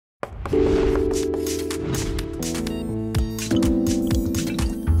I've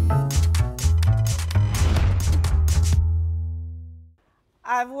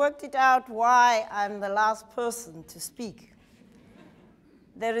worked it out why I'm the last person to speak.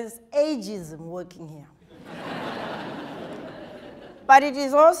 There is ageism working here. But it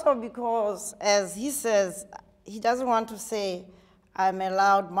is also because, as he says, he doesn't want to say, I'm a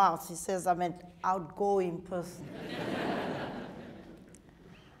loud mouth. He says, I'm an outgoing person.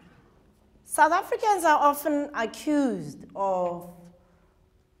 South Africans are often accused of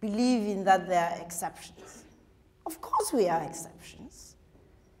believing that there are exceptions. Of course we are exceptions.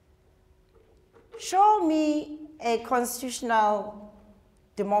 Show me a constitutional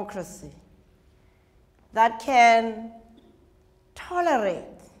democracy that can tolerate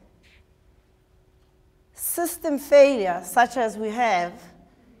system failure such as we have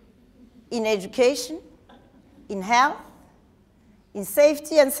in education, in health, in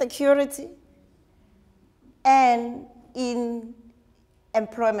safety and security, and in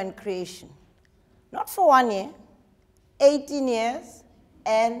employment creation. Not for 1 year, 18 years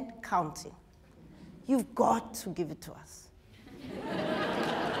and counting. You've got to give it to us.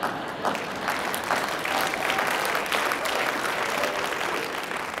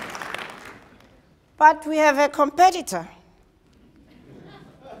 But we have a competitor.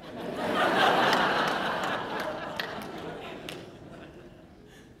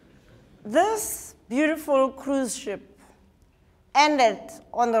 This beautiful cruise ship ended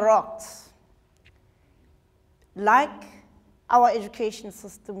on the rocks, like our education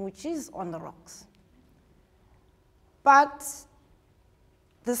system, which is on the rocks. But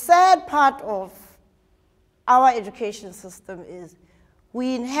the sad part of our education system is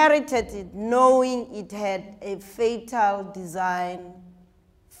we inherited it knowing it had a fatal design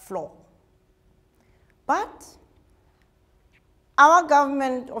flaw. But our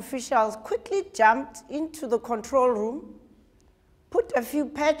government officials quickly jumped into the control room, put a few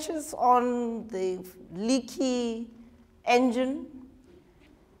patches on the leaky engine,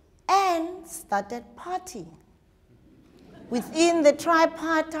 and started partying within the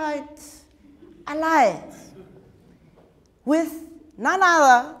tripartite alliance with none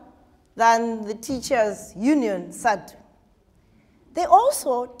other than the teachers' union, SADU. They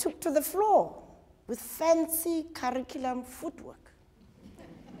also took to the floor with fancy curriculum footwork.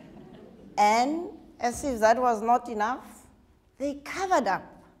 And as if that was not enough, they covered up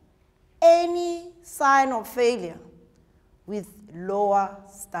any sign of failure with lower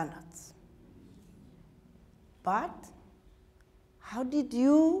standards. But how did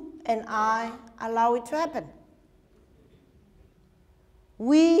you and I allow it to happen?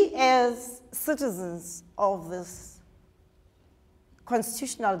 We, as citizens of this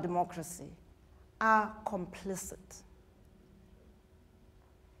constitutional democracy, are complicit.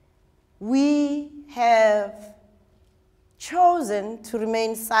 We have chosen to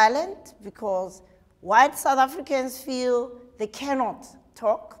remain silent because white South Africans feel they cannot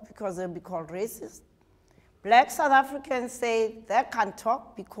talk because they'll be called racist. Black South Africans say they can't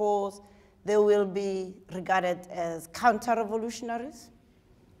talk because they will be regarded as counter-revolutionaries.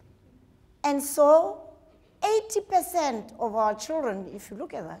 And so 80% of our children, if you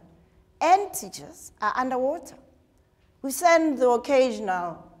look at that, and teachers are underwater. We send the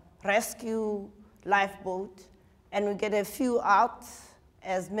occasional rescue lifeboat, and we get a few out,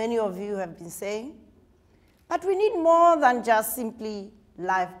 as many of you have been saying. But we need more than just simply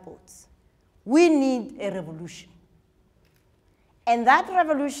lifeboats. We need a revolution. And that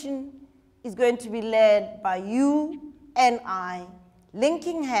revolution is going to be led by you and I,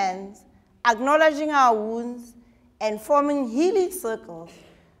 linking hands, acknowledging our wounds, and forming healing circles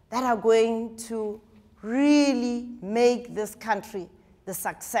that are going to really make this country the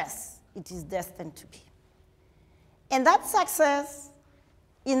success it is destined to be. And that success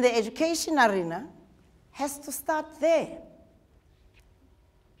in the education arena has to start there,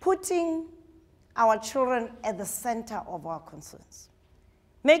 putting our children at the center of our concerns,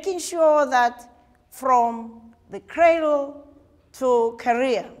 making sure that from the cradle to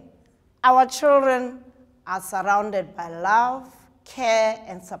career, our children are surrounded by love, care,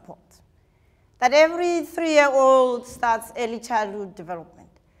 and support. That every 3-year-old starts early childhood development.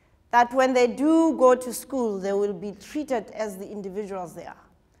 That when they do go to school, they will be treated as the individuals they are.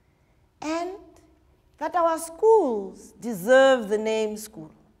 And that our schools deserve the name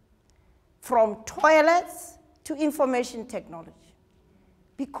school, from toilets to information technology,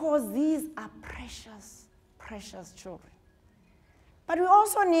 because these are precious, precious children. But we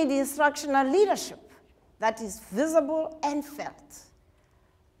also need instructional leadership that is visible and felt,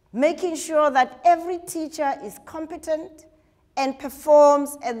 making sure that every teacher is competent and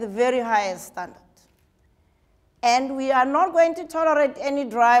performs at the very highest standard. And we are not going to tolerate any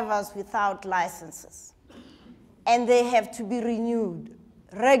drivers without licenses. And they have to be renewed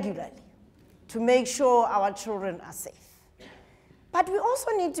regularly to make sure our children are safe. But we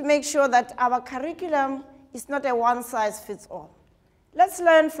also need to make sure that our curriculum is not a one-size-fits-all. Let's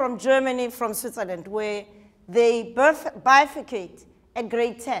learn from Germany, from Switzerland, where they bifurcate at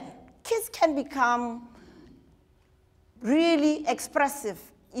grade 10. Kids can become really expressive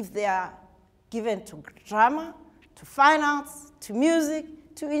if they are given to drama, to fine arts, to music,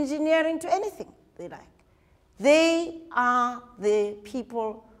 to engineering, to anything they like. They are the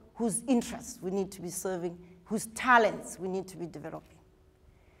people whose interests we need to be serving, whose talents we need to be developing.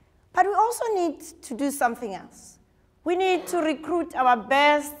 But we also need to do something else. We need to recruit our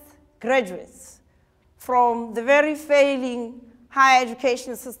best graduates from the very failing higher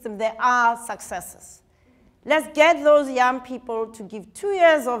education system. There are successes. Let's get those young people to give 2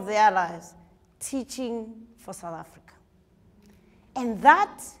 years of their lives teaching for South Africa. And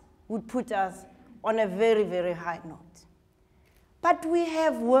that would put us on a very, very high note. But we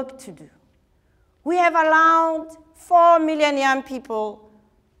have work to do. We have allowed 4 million young people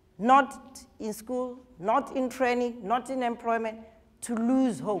not in school, not in training, not in employment, to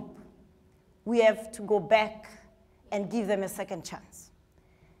lose hope. We have to go back and give them a second chance.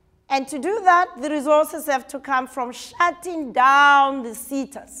 And to do that, the resources have to come from shutting down the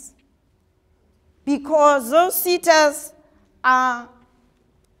seaters, because those seaters are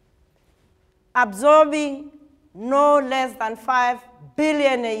absorbing no less than 5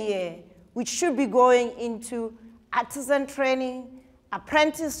 billion a year, which should be going into artisan training,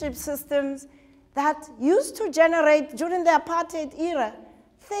 apprenticeship systems that used to generate, during the apartheid era,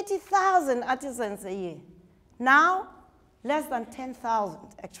 30,000 artisans a year. Now, less than 10,000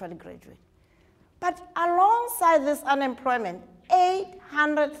 actually graduate. But alongside this unemployment,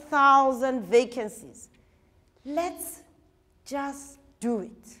 800,000 vacancies. Let's just do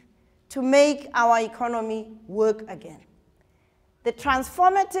it to make our economy work again. The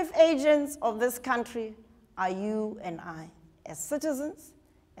transformative agents of this country are you and I, as citizens,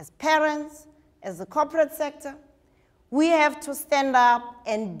 as parents, as the corporate sector. We have to stand up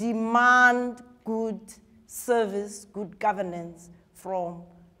and demand good service, good governance from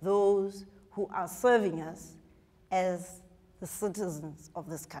those who are serving us as the citizens of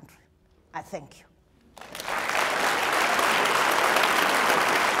this country. I thank you.